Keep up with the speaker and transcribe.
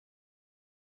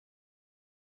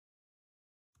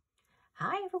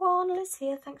Hi everyone, Liz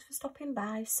here, thanks for stopping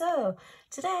by. So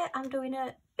today I'm doing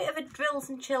a bit of a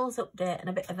drills and chills update and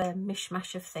a bit of a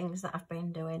mishmash of things that I've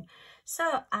been doing.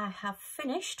 So I have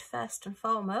finished, first and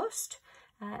foremost,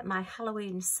 my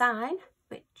Halloween sign,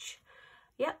 which,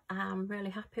 yeah, I'm really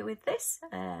happy with this.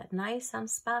 Nice and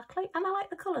sparkly, and I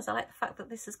like the colours. I like the fact that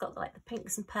this has got like the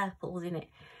pinks and purples in it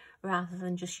rather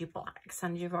than just your blacks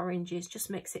and your oranges.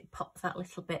 Just makes it pop that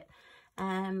little bit.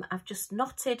 I've just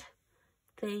knotted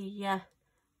the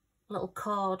little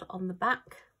cord on the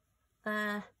back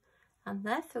there and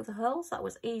there through the holes. That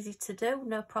was easy to do,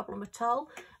 no problem at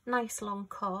all. Nice long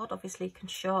cord. Obviously you can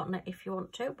shorten it if you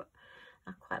want to, but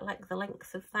I quite like the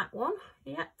length of that one.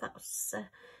 Yeah, that's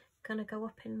gonna go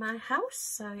up in my house.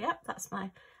 So yeah, that's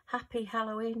my happy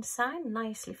Halloween sign,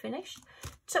 nicely finished.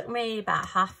 Took me about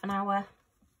half an hour,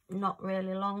 not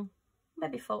really long,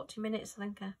 maybe 40 minutes. I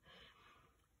think I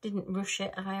didn't rush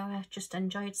it. I just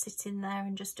enjoyed sitting there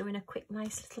and just doing a quick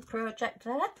nice little project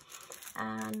there.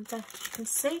 And you can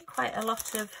see quite a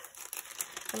lot of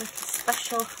the little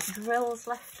special drills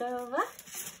left over.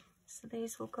 So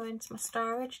these will go into my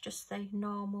storage, just the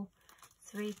normal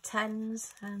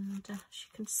 310s, and as you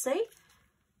can see,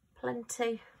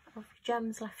 plenty of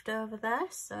gems left over there,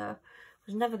 so I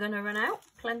was never going to run out,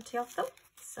 plenty of them.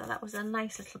 So that was a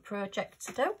nice little project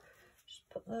to do. Just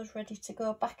put those ready to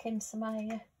go back into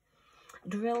my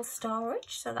drill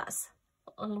storage. So that's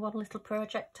one little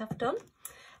project I've done.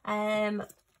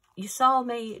 You saw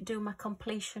me do my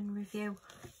completion review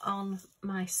on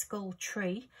my skull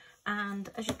tree, and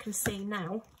as you can see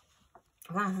now,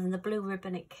 rather than the blue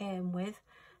ribbon it came with,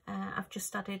 I've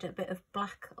just added a bit of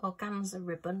black organza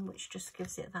ribbon, which just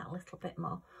gives it that little bit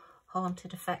more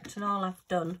haunted effect. And all I've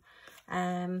done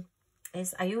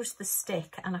is I used the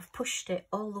stick and I've pushed it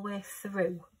all the way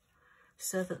through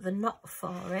so that the knot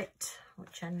for it,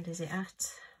 which end is it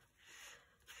at,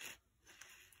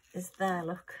 is there,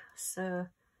 look. So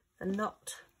the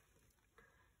knot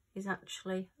is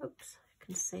actually, oops, you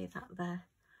can see that there.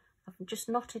 I've just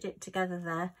knotted it together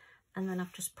there, and then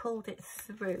I've just pulled it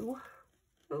through,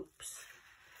 oops,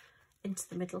 into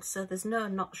the middle, so there's no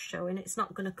knot showing. It's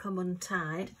not going to come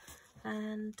untied,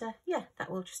 and yeah, that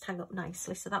will just hang up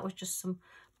nicely. So that was just some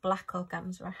black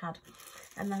organza I had,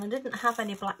 and then I didn't have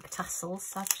any black tassels,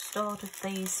 so I've just ordered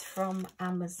these from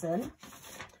Amazon,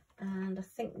 and I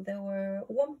think they were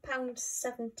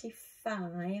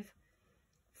 £1.75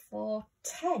 for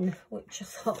 10, which I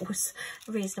thought was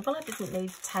reasonable. I didn't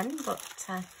need 10, but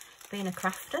being a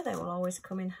crafter, they will always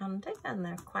come in handy, and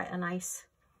they're quite a nice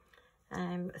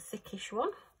thickish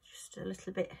one, just a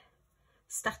little bit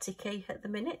staticky at the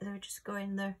minute. They're just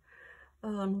going their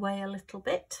own way a little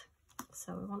bit.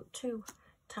 So we want 2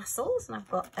 tassels, and I've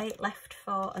got 8 left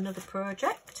for another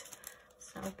project,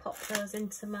 so I'll pop those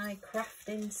into my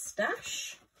crafting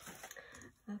stash.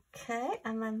 Okay,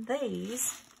 and then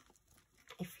these,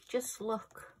 if you just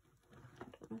look, I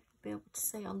don't know if you'll be able to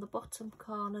see on the bottom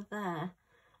corner there,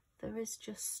 there is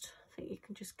just, I think you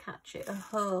can just catch it, a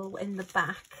hole in the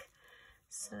back.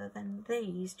 So then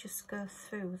these just go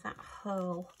through that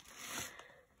hole.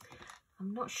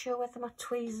 I'm not sure whether my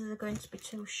tweezers are going to be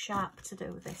too sharp to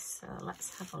do this, so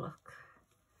let's have a look.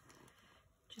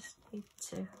 Just need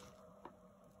to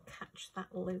catch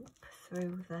that loop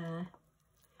through there,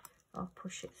 or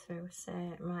push it through. So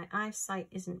my eyesight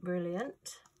isn't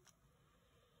brilliant,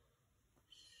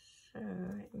 so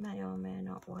it may or may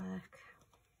not work.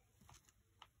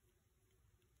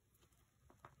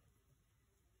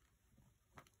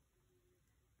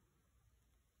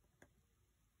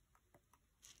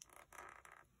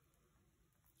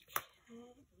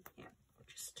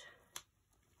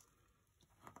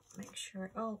 Make sure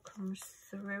it all comes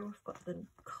through. I've got the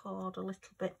cord a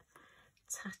little bit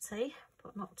tatty,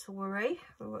 but not to worry,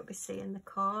 we won't be seeing the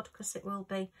cord because it will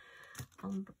be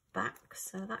on the back.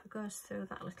 So that goes through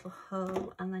that little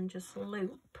hole, and then just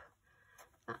loop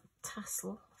that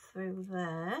tassel through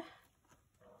there.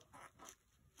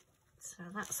 So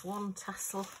that's one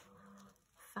tassel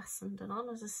fastened and on.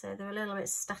 As I say, they're a little bit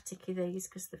staticky, these,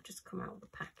 because they've just come out of the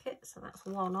packet. So that's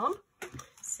one on.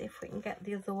 See if we can get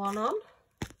the other one on.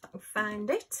 I can find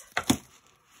it.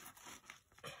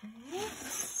 Okay,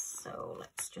 so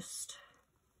let's just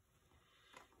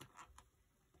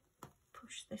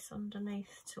push this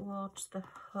underneath towards the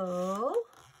hole.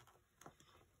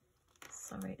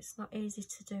 Sorry, it's not easy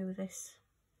to do this.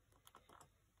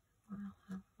 Well,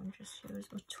 I'll just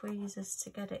use my tweezers to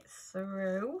get it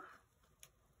through.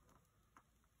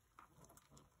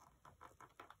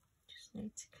 Just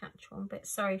need to catch one bit.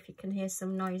 Sorry if you can hear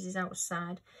some noises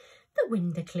outside. The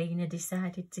window cleaner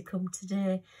decided to come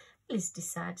today. Liz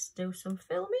decides to do some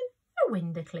filming. A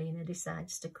window cleaner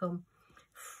decides to come.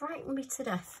 frightened me to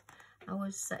death. I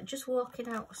was just walking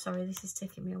out. Sorry, this is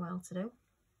taking me a while to do.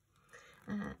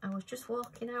 I was just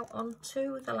walking out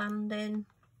onto the landing,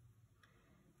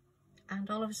 and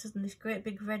all of a sudden this great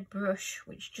big red brush,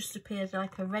 which just appeared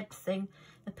like a red thing,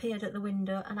 appeared at the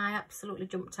window, and I absolutely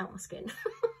jumped out my skin.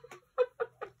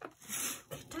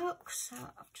 So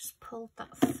I've just pulled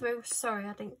that through. Sorry,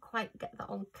 I didn't quite get that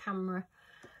on camera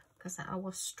because I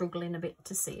was struggling a bit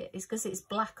to see it. It's because it's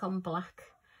black on black,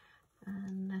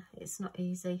 and it's not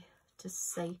easy to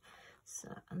see. So,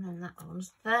 and then that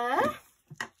one's there.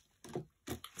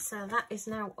 So that is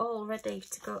now all ready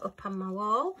to go up on my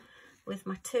wall with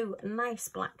my two nice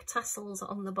black tassels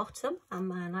on the bottom and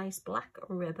my nice black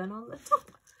ribbon on the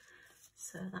top.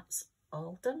 So that's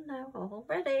all done now, all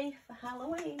ready for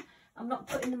Halloween. I'm not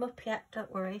putting them up yet,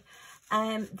 don't worry.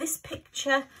 This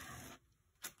picture,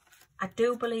 I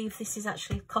do believe this is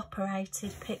actually a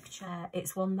copyrighted picture.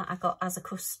 It's one that I got as a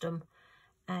custom.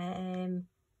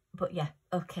 But yeah,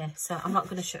 okay, so I'm not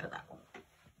going to show that one.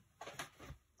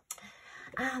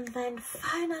 And then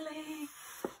finally,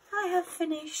 I have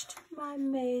finished my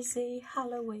Maisie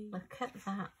Halloween. Look at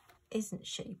that, isn't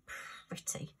she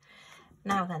pretty?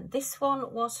 Now then, this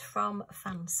one was from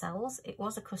Tassels. It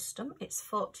was a custom. It's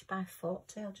 40 by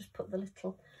 40. I'll just put the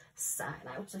little sign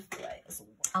out of the way as well.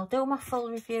 I'll do my full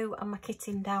review and my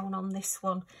kitting down on this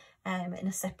one in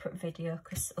a separate video,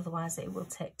 because otherwise it will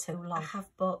take too long. I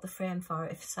have bought the frame for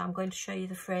it, so I'm going to show you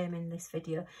the frame in this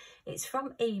video. It's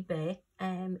from eBay.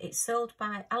 It's sold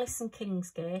by Alison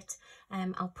Kingsgate.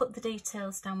 I'll put the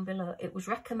details down below. It was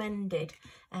recommended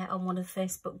on one of the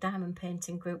Facebook diamond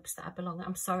painting groups that I belong.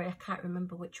 I'm sorry, I can't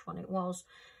remember which one it was.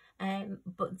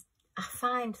 But I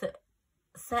find that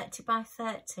 30 by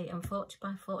 30 and 40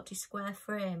 by 40 square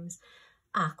frames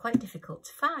are quite difficult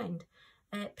to find.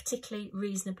 Particularly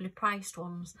reasonably priced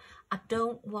ones. I'm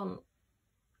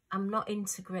not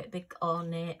into great big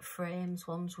ornate frames,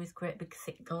 ones with great big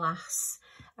thick glass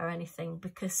or anything,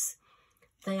 because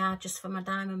they are just for my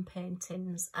diamond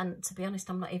paintings, and to be honest,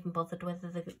 I'm not even bothered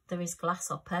whether there is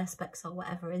glass or perspex or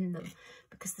whatever in them,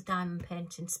 because the diamond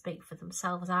paintings speak for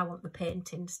themselves. I want the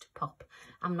paintings to pop.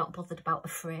 I'm not bothered about a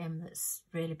frame that's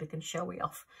really big and showy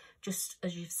off. Just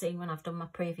as you've seen when I've done my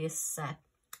previous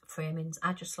framings,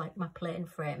 I just like my plain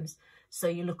frames, so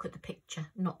you look at the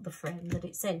picture, not the frame that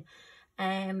it's in.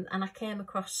 And I came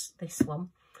across this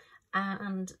one,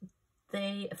 and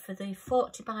for the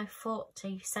 40 by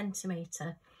 40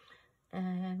 centimetre,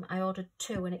 I ordered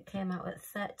two, and it came out at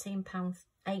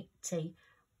 £13.80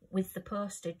 with the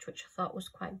postage, which I thought was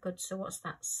quite good. So what's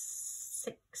that, £6?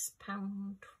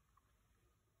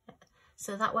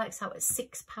 So that works out at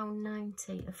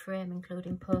 £6.90 a frame,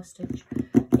 including postage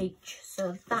each.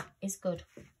 So that is good.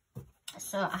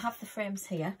 So I have the frames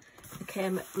here. They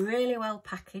came really well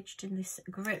packaged in this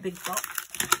great big box.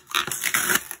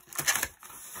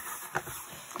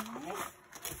 Okay.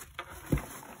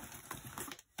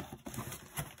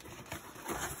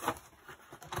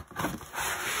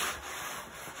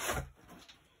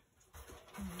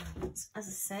 And as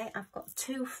I say, I've got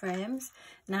two frames.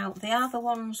 Now they are the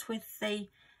ones with the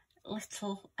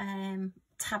little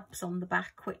tabs on the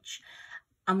back, which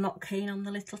I'm not keen on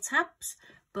the little tabs.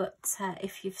 But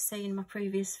if you've seen my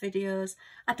previous videos,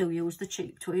 I do use the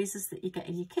cheap tweezers that you get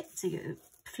in your kit to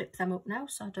flip them up now,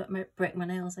 so I don't break my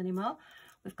nails anymore.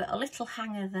 We've got a little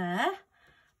hanger there,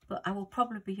 but I will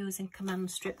probably be using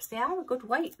command strips. They are a good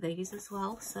weight, these as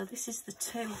well. So this is the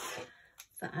two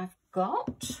that I've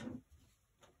got.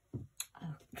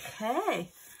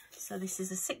 Okay, so this is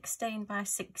a 16 by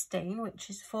 16, which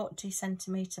is 40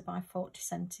 centimetre by 40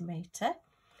 centimetre.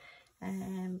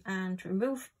 And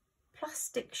remove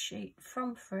plastic sheet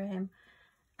from frame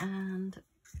and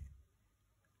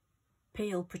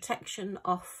peel protection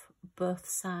off both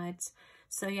sides.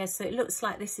 So yeah, so it looks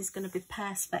like this is going to be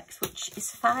perspex, which is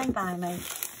fine by me,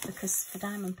 because for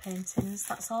diamond paintings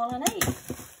that's all I need.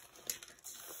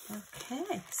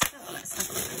 Okay, so let's have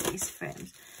a look at these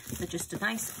frames. They're just a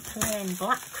nice plain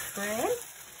black frame,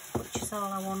 which is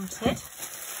all I wanted.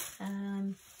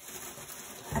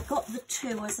 I got the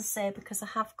two, as I say, because I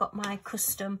have got my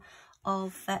custom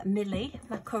of Millie,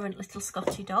 my current little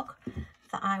Scotty dog,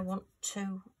 that I want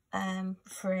to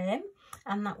frame,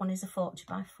 and that one is a 40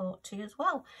 by 40 as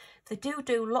well. They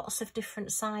do lots of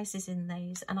different sizes in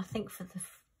these, and I think for the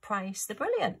price they're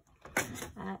brilliant.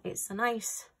 It's a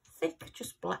nice thick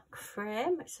just black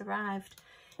frame. It's arrived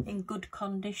in good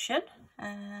condition.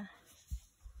 I'm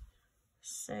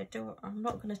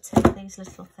not going to take these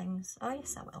little things. Oh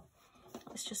yes, I will.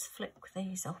 Let's just flip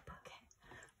these up. Okay,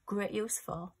 great use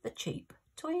for the cheap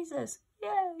tweezers.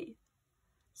 Yay!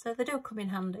 So they do come in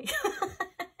handy.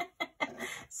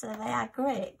 So they are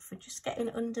great for just getting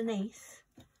underneath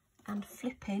and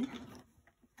flipping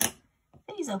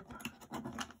these up.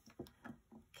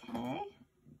 Okay,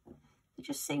 it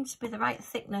just seems to be the right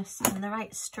thickness and the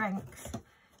right strength.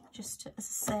 Just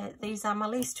as I say, these are my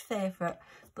least favourite,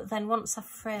 but then once I've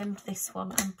framed this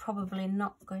one, I'm probably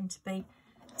not going to be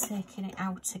taking it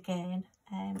out again.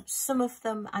 Some of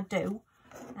them I do,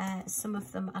 some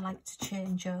of them I like to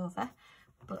change over,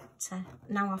 but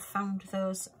now I've found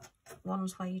those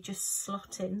ones where you just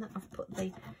slot in. I've put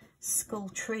the skull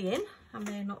tree in. I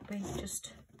may not be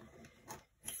just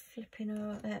flipping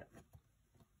over,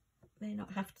 may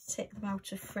not have to take them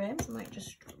out of frame. I might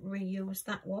just reuse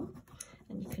that one,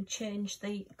 and you can change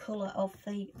the colour of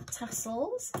the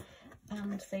tassels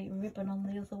and the ribbon on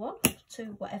the other one to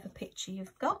whatever picture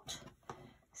you've got.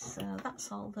 So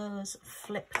that's all those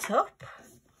flipped up.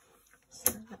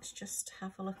 So let's just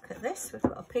have a look at this. We've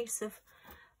got a piece of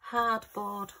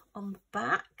hardboard on the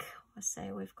back. I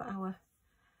say we've got our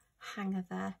hanger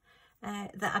there.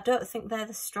 That I don't think they're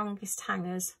the strongest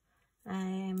hangers.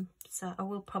 So I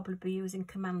will probably be using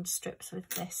command strips with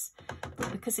this,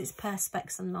 but because it's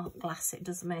perspex and not glass, it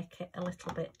does make it a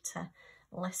little bit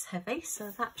less heavy.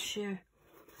 So that's your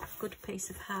good piece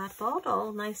of hardboard,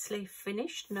 all nicely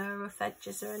finished, no rough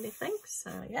edges or anything.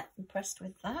 So yeah, impressed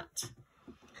with that.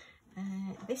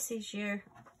 This is your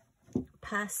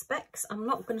perspex. I'm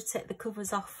not going to take the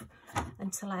covers off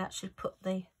until I actually put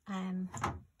the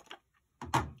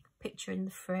picture in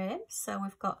the frame. So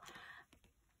we've got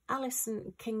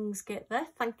Alison Kingsgate there.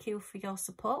 Thank you for your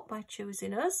support by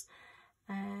choosing us.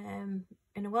 In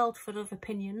a world full of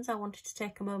opinions, I wanted to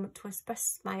take a moment to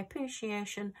express my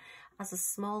appreciation as a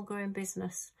small growing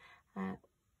business.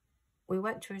 We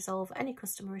work to resolve any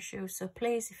customer issue, so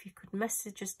please, if you could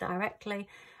message us directly,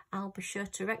 I'll be sure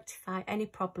to rectify any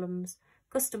problems.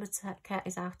 Customer care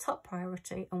is our top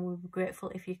priority, and we'll be grateful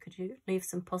if you could leave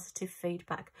some positive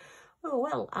feedback. Oh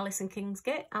well, Alison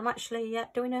Kingsgate, I'm actually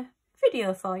doing a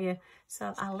video for you,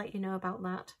 so I'll let you know about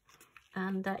that.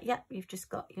 And yeah, you've just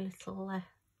got your little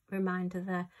reminder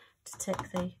there to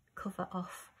take the cover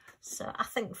off. So I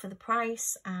think for the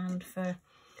price and for,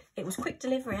 it was quick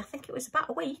delivery, I think it was about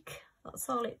a week, that's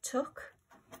all it took.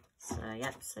 So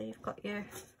yeah, so you've got your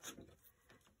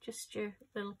just your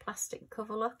little plastic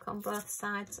cover look on both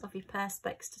sides of your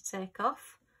perspex to take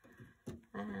off.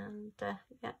 And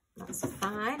yeah, that's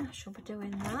fine, I shall be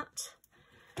doing that.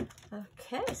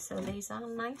 Okay, so these are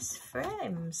nice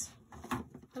frames.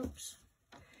 Oops,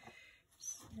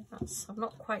 so I've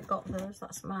not quite got those,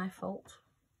 that's my fault.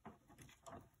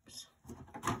 Oops.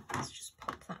 Let's just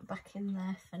pop that back in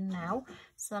there for now.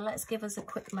 So let's give us a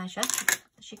quick measure.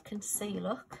 As you can see,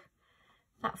 look,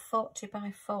 that 40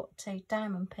 by 40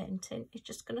 diamond painting is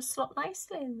just going to slot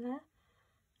nicely in there,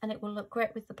 and it will look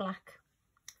great with the black.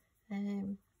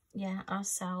 Yeah,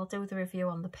 I'll do the review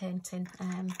on the painting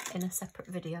in a separate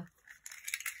video.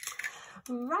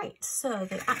 Right, so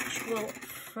the actual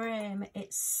frame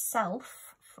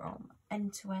itself from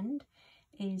end to end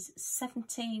is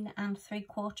 17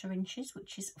 3/4 inches,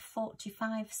 which is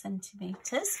 45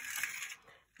 centimetres.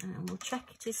 And we'll check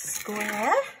it is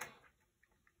square.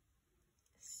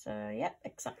 So yeah,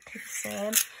 exactly the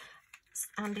same.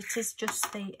 And it is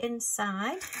just the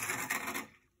inside,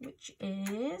 which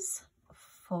is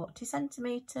 40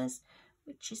 centimetres,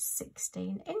 which is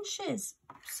 16 inches.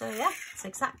 So yeah, it's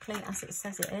exactly as it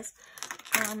says it is.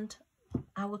 And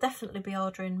I will definitely be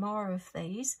ordering more of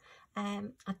these.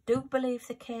 I do believe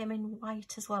they came in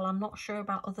white as well. I'm not sure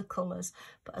about other colours,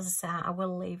 but as I say, I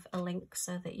will leave a link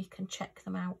so that you can check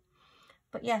them out.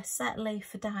 But yeah, certainly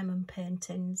for diamond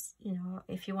paintings, you know,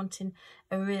 if you're wanting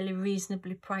a really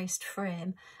reasonably priced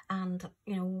frame and,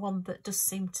 you know, one that does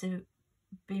seem to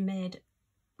be made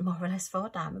more or less for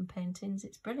diamond paintings,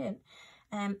 it's brilliant.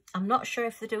 I'm not sure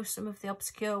if they do some of the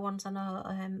obscure ones. I know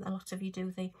a lot of you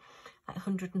do the like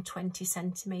 120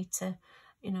 centimetre,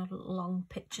 you know, long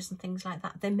pictures and things like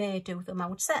that. They may do them. I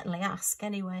would certainly ask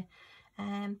anyway.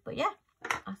 But yeah,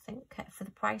 I think for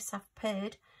the price I've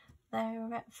paid,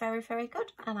 they're very, very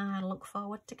good. And I look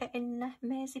forward to getting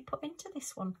Maisie put into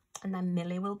this one. And then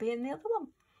Millie will be in the other one.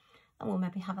 And we'll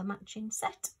maybe have a matching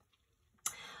set.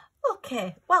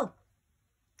 Okay, well,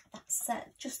 that's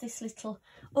just this little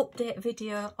update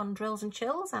video on Drills and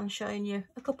Chills and showing you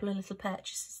a couple of little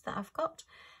purchases that I've got.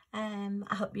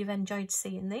 I hope you've enjoyed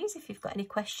seeing these. If you've got any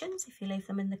questions, if you leave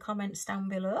them in the comments down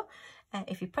below.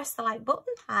 If you press the like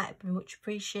button, I'd be much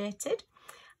appreciated.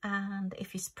 And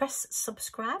if you press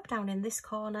subscribe down in this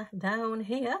corner down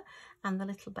here and the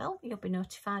little bell, you'll be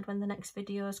notified when the next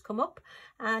videos come up,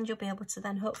 and you'll be able to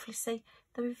then hopefully see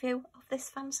the review of this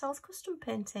Fan Cells custom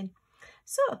painting.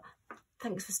 So,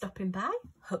 thanks for stopping by.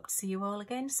 Hope to see you all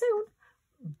again soon.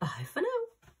 Bye for now.